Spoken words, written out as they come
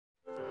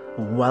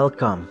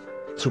Welcome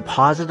to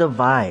Positive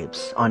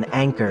Vibes on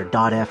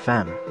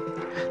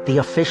Anchor.fm, the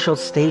official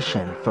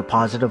station for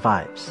Positive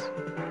Vibes.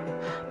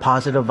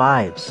 Positive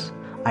Vibes.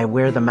 I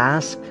wear the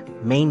mask.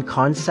 Main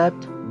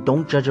concept,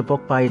 don't judge a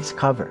book by its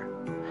cover.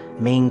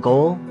 Main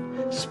goal,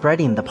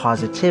 spreading the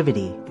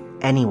positivity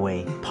any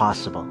way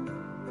possible.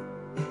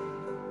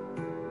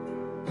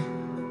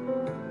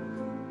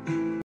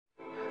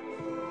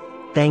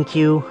 Thank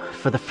you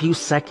for the few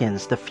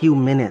seconds, the few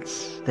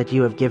minutes that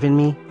you have given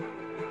me.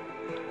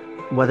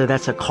 Whether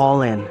that's a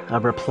call-in, a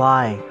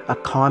reply, a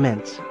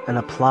comment, an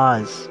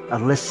applause, a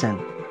listen,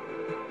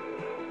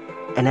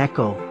 an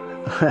echo.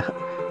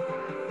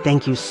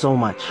 Thank you so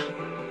much.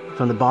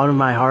 From the bottom of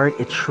my heart,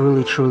 it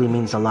truly, truly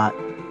means a lot.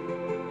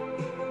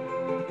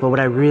 But what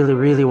I really,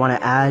 really want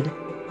to add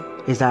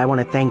is that I want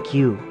to thank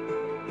you,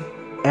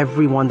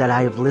 everyone that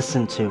I have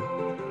listened to,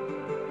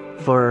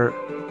 for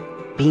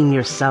being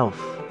yourself,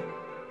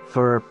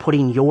 for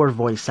putting your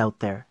voice out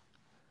there.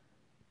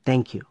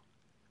 Thank you.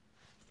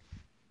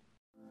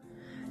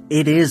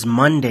 It is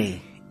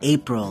Monday,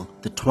 April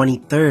the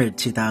 23rd,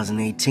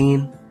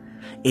 2018.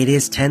 It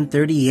is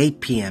 10:38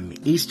 p.m.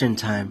 Eastern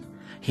Time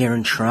here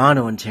in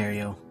Toronto,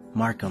 Ontario,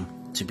 Markham,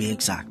 to be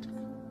exact.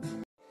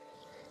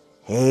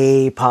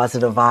 Hey,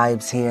 Positive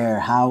Vibes here.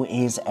 How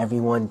is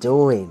everyone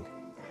doing?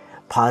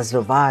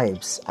 Positive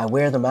Vibes. I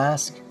wear the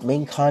mask.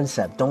 Main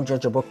concept, don't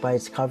judge a book by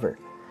its cover.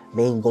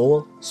 Main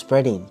goal,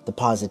 spreading the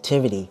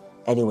positivity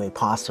any way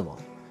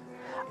possible.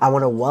 I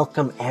want to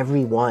welcome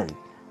everyone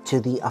to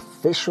the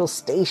official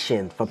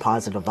station for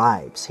Positive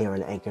Vibes here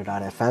on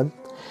Anchor.fm.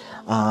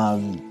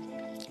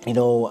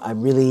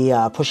 I'm really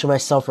pushing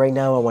myself right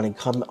now. I want to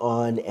come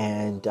on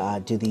and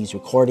do these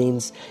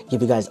recordings,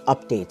 give you guys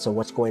updates on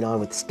what's going on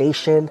with the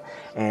station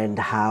and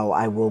how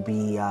I will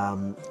be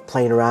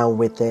playing around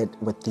with it,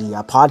 with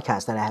the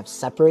podcast that I have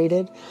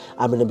separated.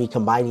 I'm going to be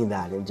combining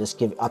that and just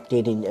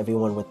updating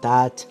everyone with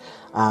that.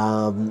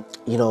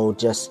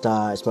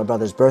 It's my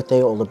brother's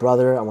birthday, older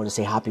brother. I want to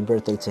say happy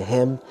birthday to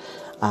him.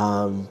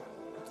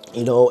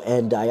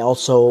 And I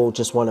also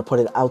just want to put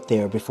it out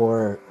there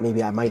before,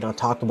 maybe I might not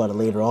talk about it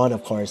later on,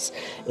 of course,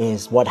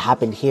 is what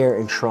happened here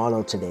in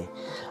Toronto today.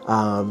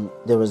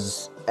 There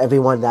was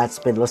everyone that's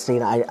been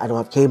listening. I don't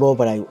have cable,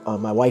 but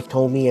my wife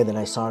told me, and then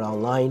I saw it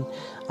online.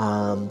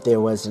 There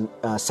was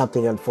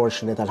something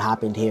unfortunate that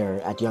happened here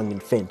at Yonge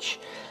and Finch.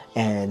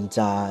 And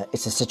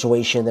it's a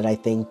situation that I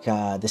think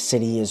the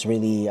city is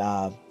really,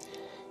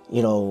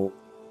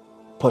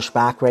 push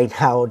back right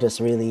now, just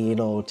really,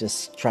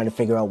 just trying to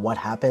figure out what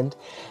happened.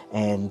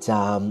 And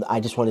I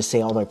just want to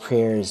say all my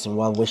prayers and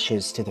well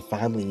wishes to the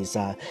families,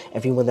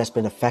 everyone that's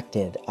been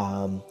affected.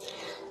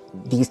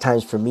 These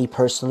times for me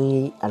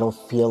personally, I don't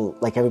feel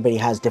like everybody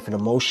has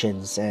different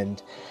emotions,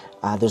 and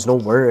there's no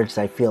words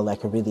I feel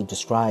that can really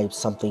describe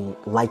something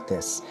like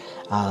this.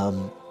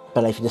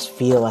 But I just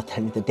feel at the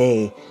end of the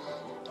day,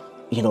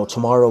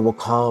 tomorrow will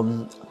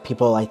come.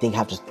 People, I think,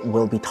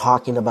 will be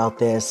talking about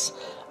this.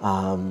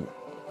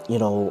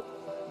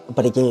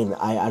 But again,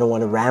 I don't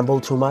want to ramble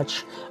too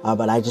much,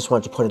 but I just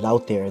want to put it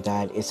out there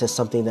that it's just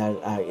something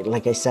that,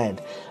 like I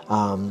said,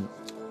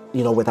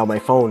 without my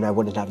phone, I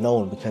wouldn't have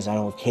known because I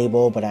don't have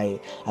cable, but I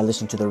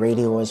listen to the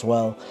radio as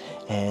well.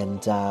 And,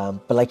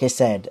 but like I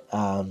said,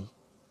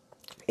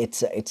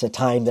 it's a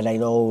time that I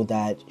know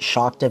that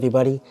shocked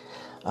everybody.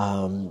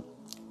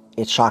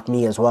 It shocked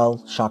me as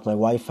well, shocked my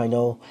wife, I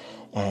know.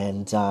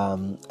 And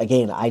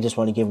again, I just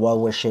want to give well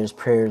wishes,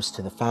 prayers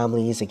to the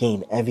families.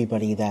 Again,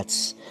 everybody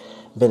that's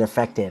been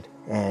affected.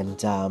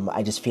 And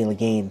I just feel,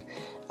 again,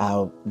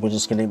 we're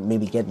just going to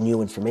maybe get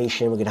new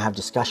information. We're going to have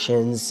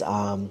discussions,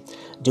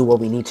 do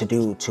what we need to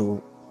do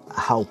to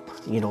help,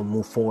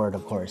 move forward,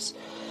 of course.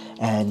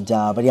 And,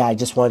 but yeah, I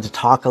just wanted to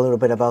talk a little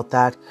bit about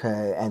that.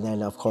 And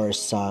then, of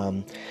course,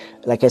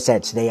 like I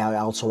said, today I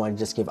also want to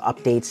just give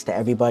updates to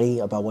everybody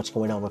about what's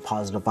going on with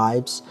Positive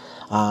Vibes.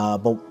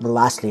 But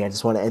lastly, I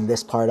just want to end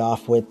this part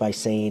off by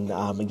saying,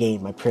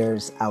 again, my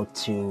prayers out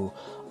to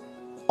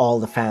all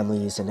the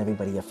families and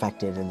everybody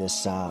affected in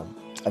this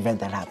event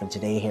that happened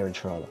today here in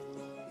Toronto.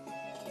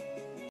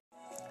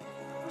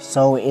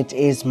 So it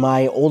is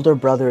my older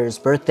brother's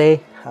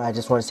birthday. I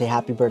just want to say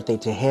happy birthday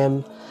to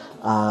him.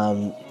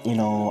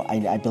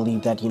 I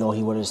believe that, he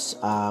would have,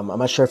 I'm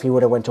not sure if he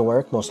would have went to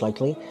work, most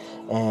likely.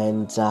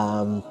 And,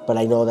 but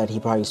I know that he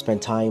probably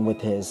spent time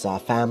with his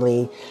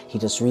family. He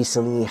just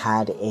recently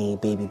had a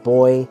baby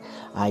boy.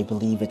 I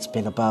believe it's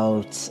been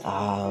about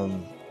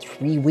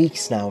 3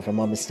 weeks now, if I'm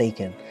not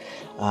mistaken.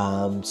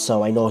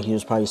 So I know he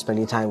was probably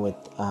spending time with,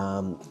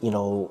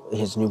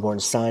 his newborn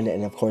son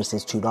and, of course,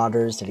 his 2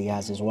 daughters that he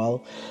has as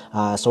well.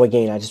 So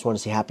again, I just want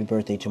to say happy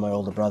birthday to my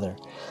older brother.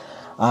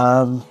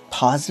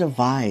 Positive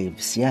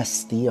Vibes,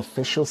 yes, the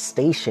official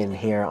station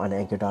here on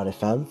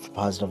Anchor.fm for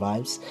Positive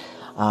Vibes.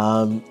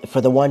 For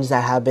the ones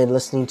that have been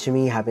listening to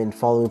me, have been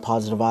following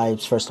Positive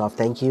Vibes, first off,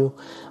 thank you.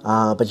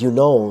 But you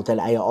know that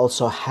I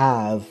also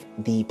have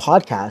the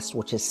podcast,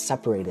 which is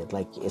separated,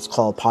 like it's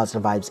called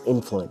Positive Vibes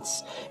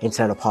Influence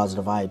instead of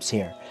Positive Vibes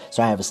here.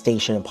 So I have a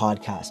station and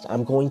podcast.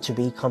 I'm going to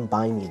be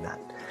combining that.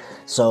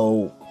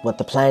 So what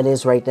the plan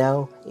is right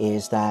now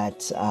is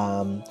that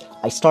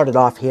I started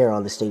off here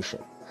on the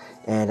station,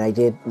 and I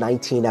did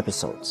 19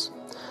 episodes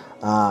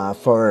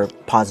for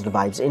Positive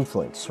Vibes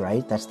Influence,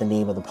 right? That's the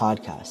name of the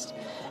podcast.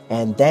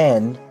 And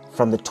then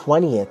from the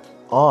 20th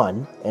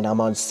on, and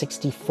I'm on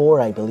 64,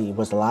 I believe,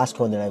 was the last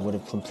one that I would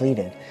have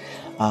completed.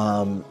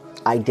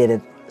 I did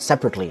it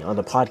separately on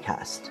the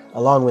podcast,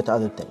 along with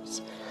other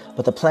things.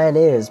 But the plan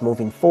is,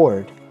 moving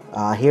forward,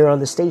 here on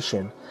the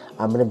station,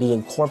 I'm going to be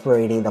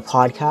incorporating the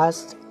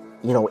podcast,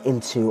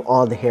 into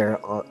on the hair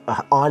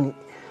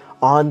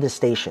on the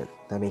station.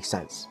 That makes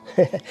sense.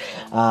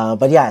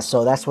 But yeah,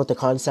 so that's what the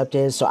concept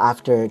is. So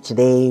after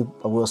today,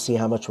 we'll see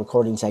how much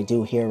recordings I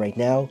do here right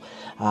now,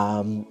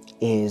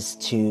 is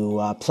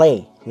to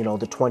play, the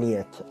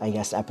 20th, I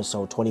guess,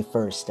 episode,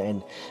 21st,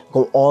 and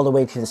go all the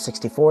way to the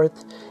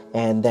 64th,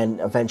 and then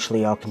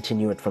eventually I'll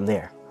continue it from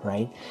there,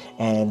 right?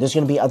 And there's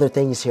going to be other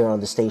things here on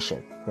the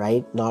station,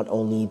 right? Not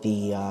only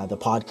the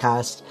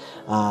podcast.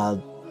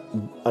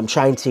 I'm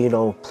trying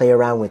to, play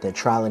around with it,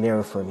 trial and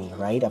error for me,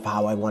 right? Of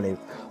how I want to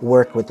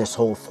work with this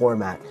whole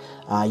format,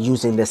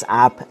 using this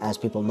app, as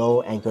people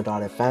know,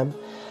 Anchor.fm.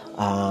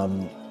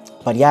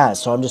 But yeah,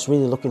 so I'm just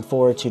really looking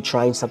forward to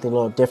trying something a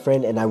little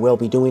different, and I will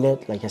be doing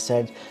it, like I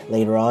said,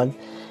 later on.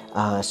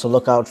 So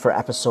look out for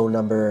episode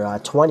number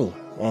 20.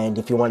 And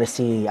if you want to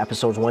see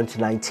episodes 1 to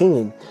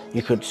 19,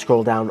 you could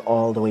scroll down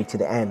all the way to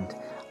the end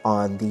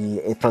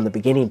from the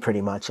beginning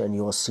pretty much, and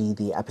you will see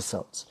the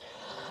episodes.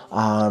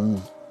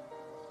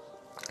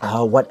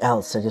 What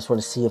else? I just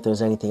want to see if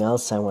there's anything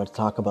else I want to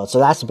talk about. So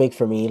that's big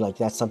for me. Like,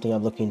 that's something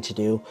I'm looking to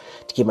do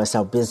to keep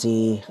myself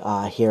busy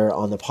here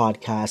on the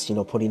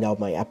podcast, putting out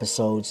my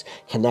episodes,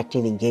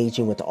 connecting,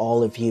 engaging with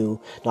all of you,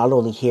 not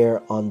only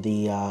here on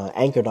the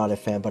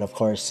Anchor.fm, but of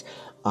course,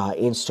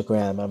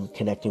 Instagram. I'm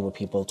connecting with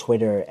people,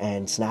 Twitter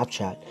and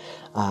Snapchat.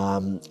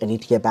 I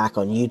need to get back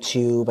on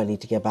YouTube. I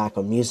need to get back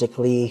on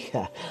Musical.ly.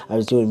 I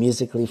was doing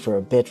Musical.ly for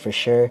a bit, for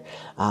sure.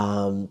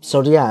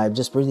 So yeah, I'm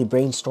just really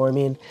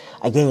brainstorming.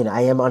 Again,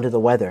 I am under the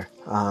weather.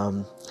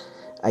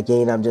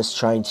 Again, I'm just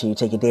trying to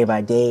take it day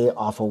by day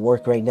off of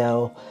work right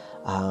now.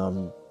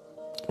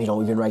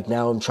 Even right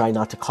now, I'm trying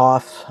not to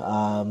cough.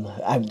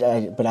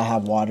 But I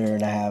have water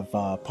and I have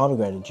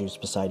pomegranate juice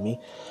beside me.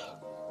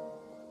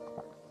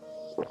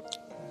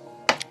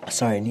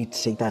 Sorry, I need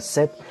to take that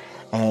sip.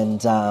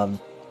 And,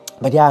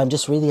 but yeah, I'm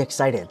just really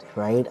excited,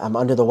 right? I'm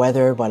under the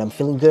weather, but I'm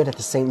feeling good at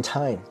the same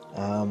time.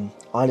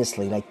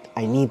 Honestly, like,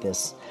 I need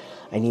this.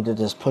 I need to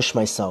just push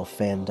myself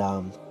and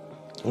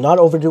not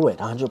overdo it,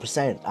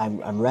 100%.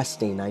 I'm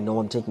resting. I know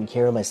I'm taking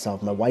care of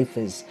myself. My wife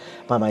is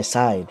by my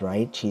side,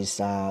 right?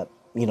 She's, I've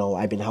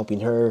been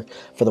helping her.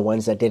 For the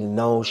ones that didn't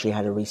know, she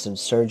had a recent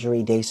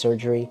surgery, day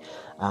surgery.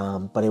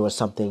 But it was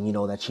something,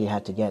 that she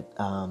had to get,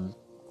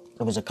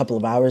 it was a couple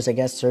of hours, I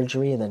guess,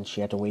 surgery, and then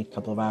she had to wait a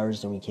couple of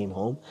hours, then we came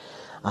home.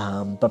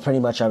 But pretty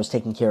much I was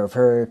taking care of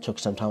her, took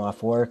some time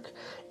off work,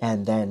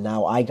 and then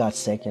now I got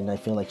sick, and I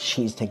feel like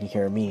she's taking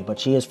care of me. But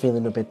she is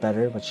feeling a bit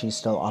better, but she's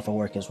still off of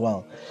work as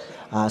well.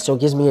 So it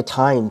gives me a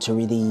time to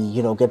really,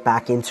 get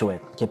back into it,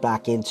 get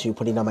back into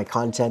putting out my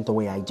content the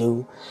way I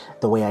do,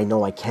 the way I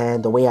know I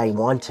can, the way I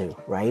want to,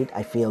 right?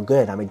 I feel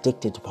good. I'm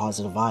addicted to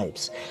positive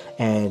vibes.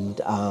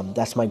 And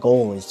that's my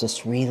goal, is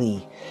just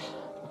really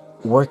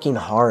working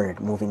hard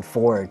moving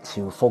forward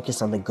to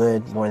focus on the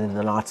good more than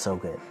the not so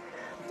good.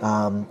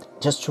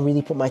 Just to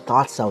really put my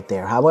thoughts out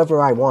there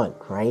however I want,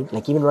 right?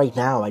 Like, even right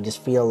now, I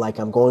just feel like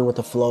I'm going with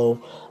the flow.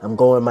 I'm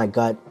going with my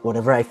gut.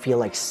 Whatever I feel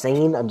like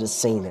saying, I'm just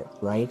saying it,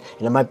 right?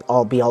 And it might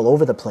be all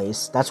over the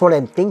place. That's what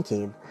I'm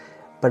thinking.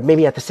 But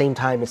maybe at the same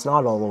time, it's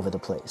not all over the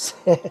place,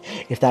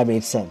 if that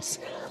made sense.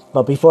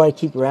 But before I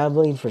keep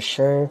rambling, for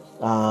sure,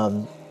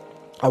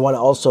 I want to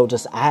also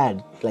just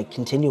add,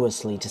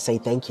 continuously, to say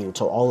thank you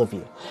to all of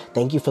you.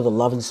 Thank you for the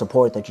love and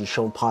support that you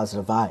showed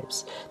Positive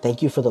Vibes.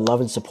 Thank you for the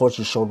love and support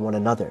you showed one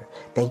another.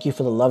 Thank you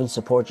for the love and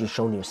support you've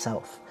shown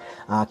yourself.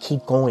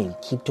 Keep going.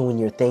 Keep doing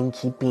your thing.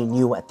 Keep being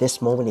you at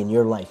this moment in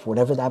your life.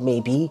 Whatever that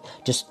may be,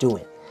 just do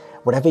it.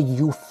 Whatever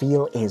you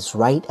feel is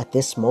right at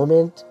this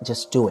moment,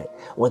 just do it.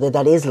 Whether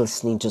that is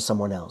listening to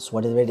someone else,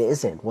 whether it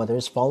isn't, whether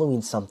it's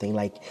following something,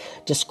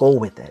 just go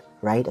with it,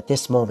 right? At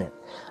this moment.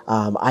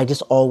 I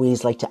just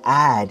always like to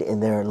add in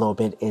there a little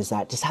bit, is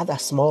that just have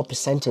that small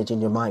percentage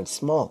in your mind,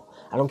 small.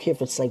 I don't care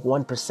if it's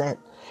 1%,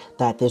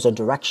 that there's a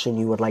direction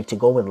you would like to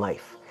go in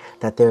life,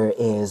 that there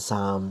is,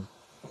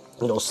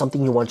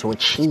 something you want to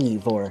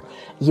achieve, or,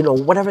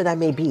 whatever that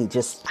may be.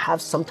 Just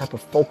have some type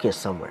of focus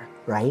somewhere,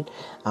 right?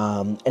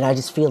 And I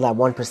just feel that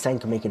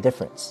 1% can make a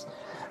difference.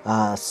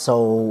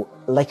 So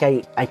like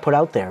I put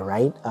out there,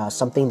 right?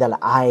 Something that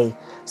I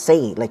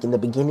say, in the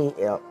beginning,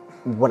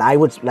 what I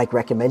would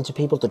recommend to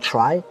people to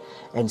try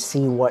and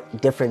see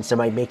what difference it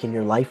might make in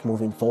your life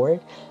moving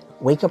forward.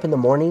 Wake up in the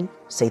morning,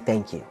 say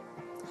thank you.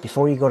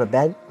 Before you go to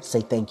bed,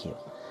 say thank you.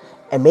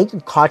 And make a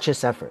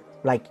conscious effort.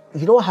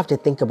 You don't have to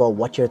think about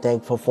what you're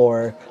thankful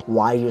for,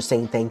 why you're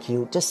saying thank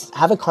you. Just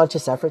have a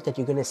conscious effort that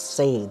you're going to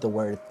say the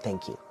word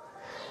thank you.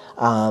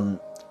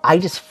 I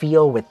just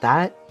feel with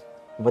that,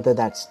 whether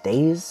that's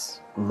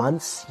days,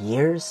 months,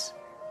 years,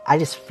 I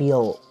just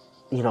feel,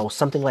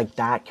 something like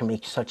that can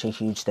make such a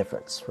huge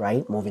difference,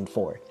 right? Moving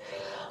forward.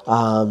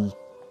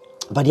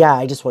 But yeah,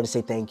 I just want to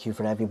say thank you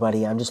for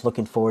everybody. I'm just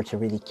looking forward to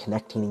really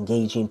connecting,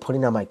 engaging,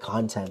 putting out my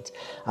content.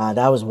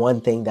 That was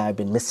one thing that I've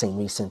been missing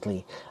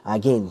recently.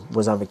 Again,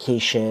 was on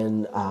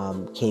vacation,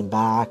 came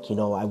back,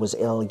 I was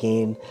ill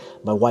again.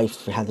 My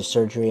wife had the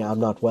surgery. I'm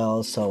not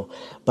well.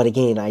 But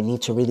again, I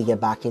need to really get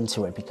back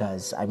into it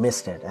because I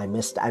missed it. I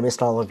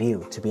missed all of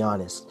you, to be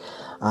honest.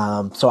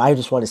 So I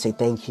just want to say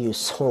thank you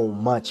so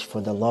much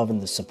for the love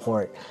and the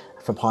support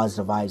for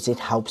Positive Vibes. It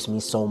helps me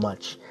so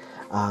much.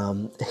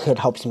 It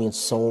helps me in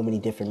so many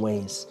different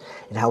ways.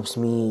 It helps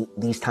me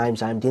these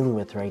times I'm dealing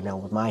with right now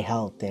with my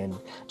health and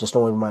just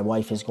knowing what my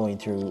wife is going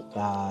through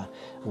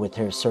with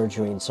her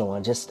surgery and so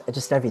on.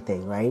 Just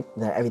everything, right?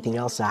 Everything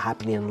else that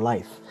happening in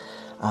life.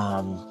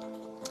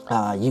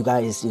 You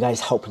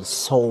guys help in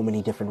so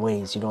many different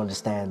ways. You don't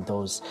understand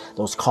those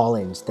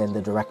call-ins, then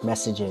the direct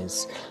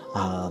messages,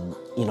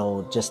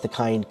 just the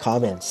kind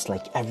comments,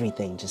 like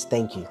everything. Just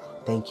thank you.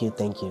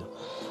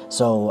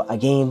 So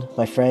again,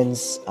 my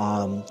friends,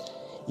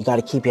 you got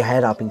to keep your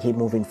head up and keep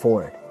moving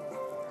forward,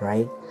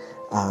 right?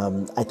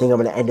 I think I'm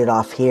going to end it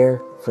off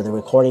here for the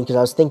recording because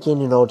I was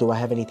thinking, do I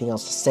have anything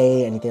else to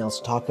say, anything else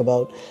to talk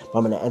about? But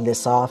I'm going to end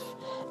this off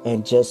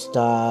and just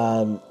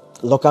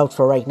look out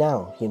for right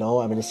now. I'm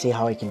going to see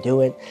how I can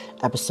do it.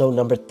 Episode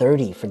number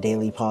 30 for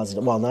Daily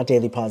Positive. Well, not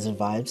Daily Positive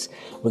Vibes.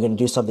 We're going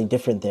to do something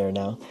different there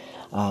now.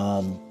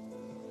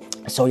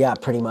 So yeah,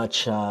 pretty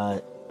much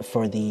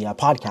for the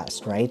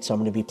podcast, right? So I'm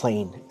going to be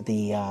playing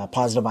the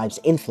Positive Vibes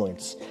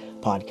Influence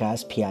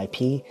podcast,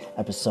 PIP,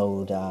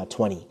 episode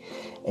 20.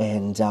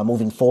 And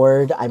moving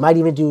forward, I might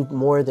even do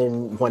more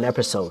than one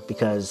episode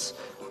because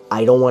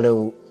I don't want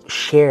to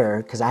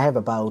share, because I have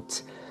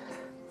about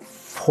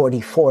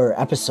 44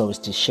 episodes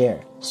to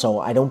share. So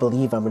I don't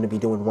believe I'm going to be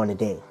doing one a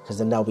day because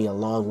then that'll be a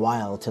long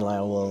while till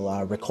I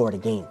will record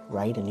again,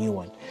 right? A new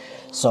one.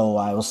 So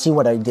I will see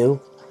what I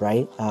do,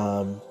 right?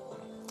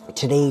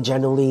 Today,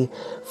 generally,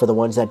 for the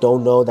ones that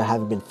don't know, that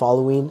haven't been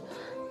following,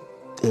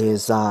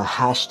 is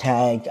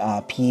hashtag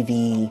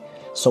PV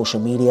Social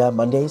Media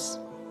Mondays.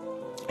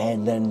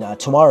 And then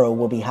tomorrow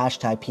will be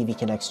hashtag PV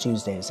Connects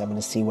Tuesdays. I'm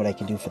going to see what I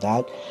can do for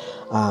that.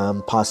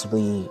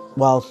 Possibly,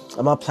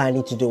 I'm not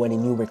planning to do any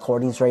new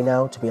recordings right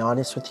now, to be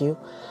honest with you.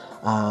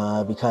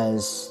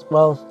 Because,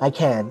 I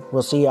can.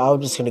 We'll see.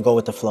 I'm just going to go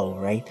with the flow,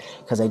 right?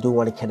 Because I do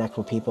want to connect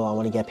with people. I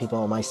want to get people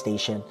on my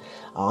station,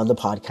 on the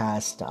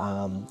podcast,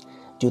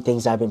 do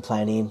things I've been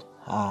planning.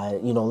 A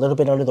little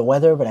bit under the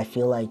weather, but I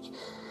feel like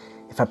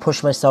if I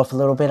push myself a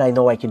little bit, I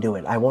know I can do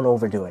it. I won't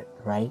overdo it,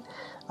 right?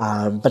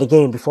 But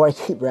again, before I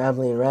keep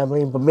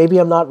rambling, but maybe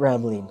I'm not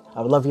rambling.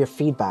 I would love your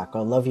feedback. I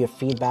would love your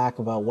feedback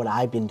about what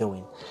I've been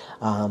doing,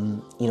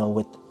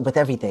 with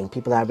everything.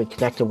 People that have been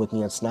connected with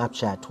me on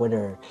Snapchat,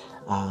 Twitter,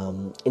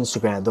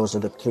 Instagram. Those are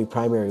the three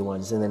primary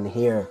ones. And then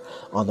here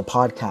on the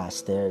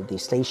podcast, the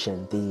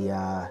station,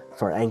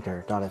 for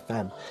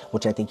Anchor.fm,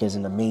 which I think is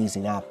an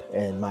amazing app,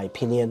 in my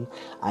opinion.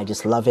 I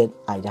just love it.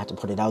 I have to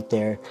put it out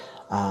there.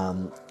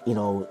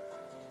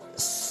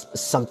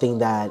 Something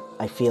that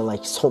I feel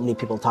like so many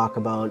people talk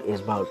about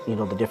is about,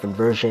 the different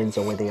versions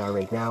and where they are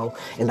right now.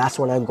 And that's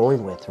what I'm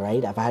going with,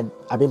 right?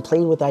 I've been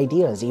playing with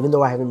ideas, even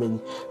though I haven't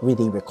been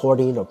really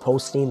recording or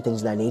posting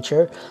things of that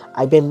nature.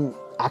 I've been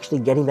actually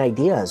getting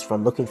ideas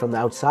from looking from the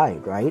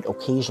outside, right?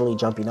 Occasionally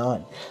jumping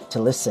on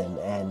to listen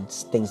and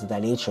things of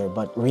that nature.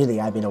 But really,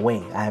 I've been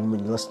away. I haven't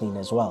been listening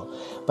as well.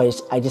 But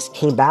I just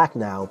came back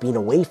now, being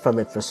away from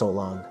it for so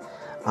long.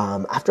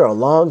 After a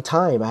long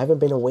time, I haven't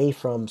been away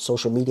from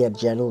social media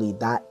generally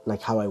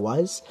like how I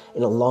was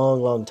in a long,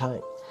 long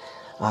time.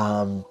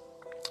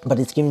 But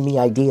it's giving me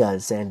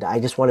ideas, and I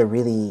just want to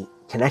really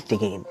connect,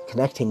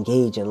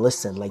 engage, and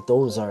listen. Like,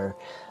 those are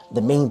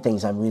the main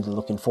things I'm really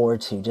looking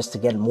forward to, just to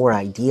get more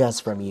ideas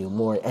from you,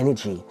 more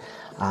energy.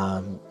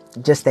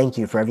 Just thank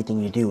you for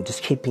everything you do.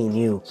 Just keep being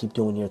you, keep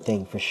doing your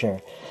thing for sure.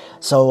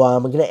 So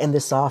I'm going to end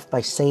this off by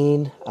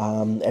saying,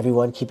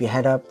 everyone, keep your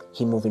head up,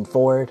 keep moving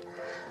forward.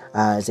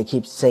 As I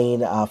keep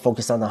saying,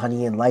 focus on the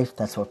honey in life.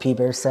 That's what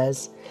P-Bear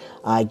says.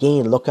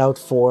 Again, look out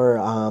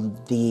for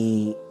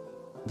the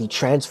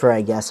transfer,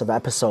 I guess, of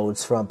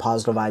episodes from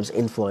Positive Vibes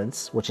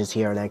Influence, which is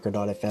here on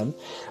Anchor.fm,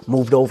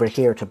 moved over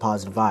here to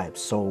Positive Vibes.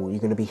 So you're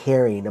going to be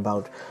hearing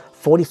about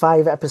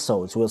 45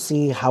 episodes. We'll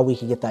see how we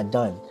can get that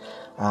done.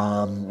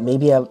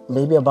 Maybe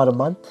about a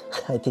month,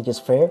 I think is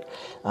fair.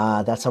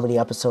 That's how many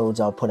episodes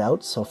I'll put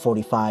out. So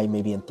 45,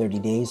 maybe in 30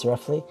 days,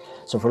 roughly.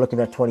 So if we're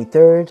looking at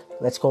 23rd,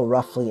 let's go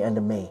roughly end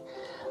of May.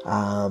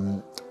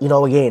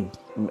 Again,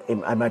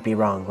 I might be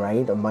wrong,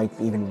 right? I might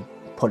even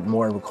put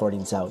more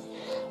recordings out.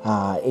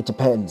 It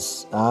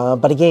depends.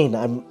 But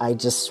again, I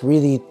just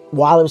really,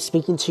 while I'm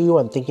speaking to you,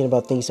 I'm thinking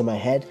about things in my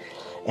head.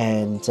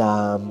 And,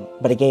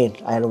 but again,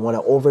 I don't want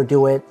to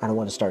overdo it. I don't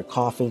want to start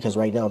coughing because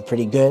right now I'm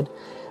pretty good.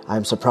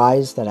 I'm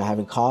surprised that I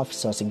haven't coughed,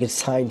 so it's a good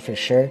sign for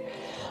sure.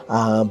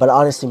 But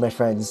honestly, my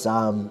friends,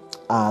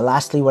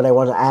 lastly, what I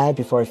want to add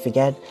before I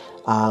forget,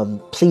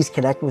 Please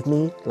connect with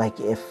me. Like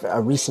if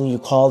recently you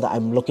called,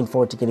 I'm looking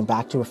forward to getting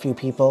back to a few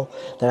people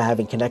that I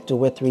haven't connected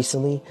with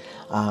recently.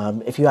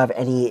 If you have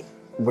any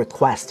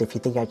request, if you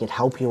think I could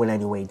help you in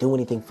any way, do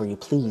anything for you,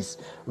 please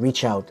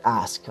reach out,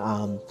 ask.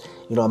 I'm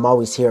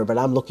always here, but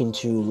I'm looking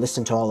to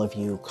listen to all of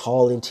you,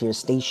 call into your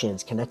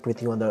stations, connect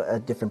with you on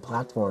the different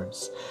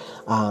platforms.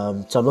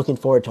 So I'm looking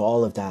forward to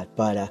all of that.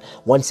 But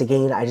once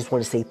again, I just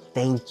want to say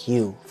thank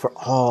you for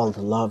all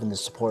the love and the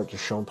support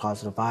you've shown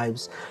Positive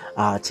Vibes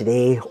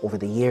today, over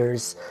the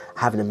years.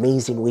 Have an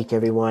amazing week,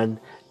 everyone.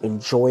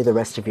 Enjoy the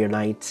rest of your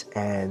night.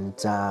 And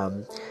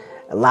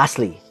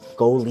lastly,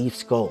 go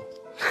Leafs, go.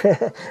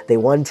 They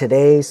won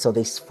today, so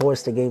they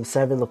forced a Game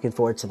 7. Looking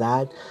forward to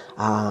that.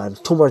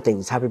 Two more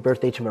things. Happy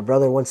birthday to my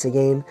brother once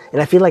again.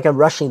 And I feel like I'm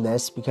rushing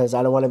this because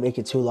I don't want to make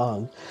it too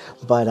long.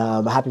 But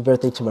happy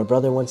birthday to my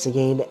brother once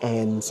again.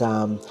 And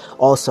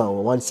also,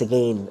 once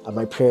again,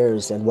 my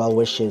prayers and well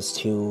wishes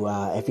to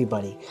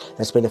everybody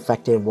that's been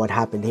affected what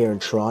happened here in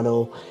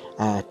Toronto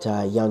at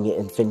Yonge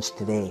and Finch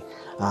today.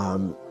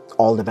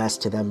 All the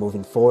best to them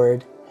moving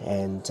forward.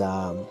 And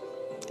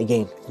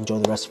again, enjoy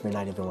the rest of your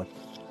night, everyone.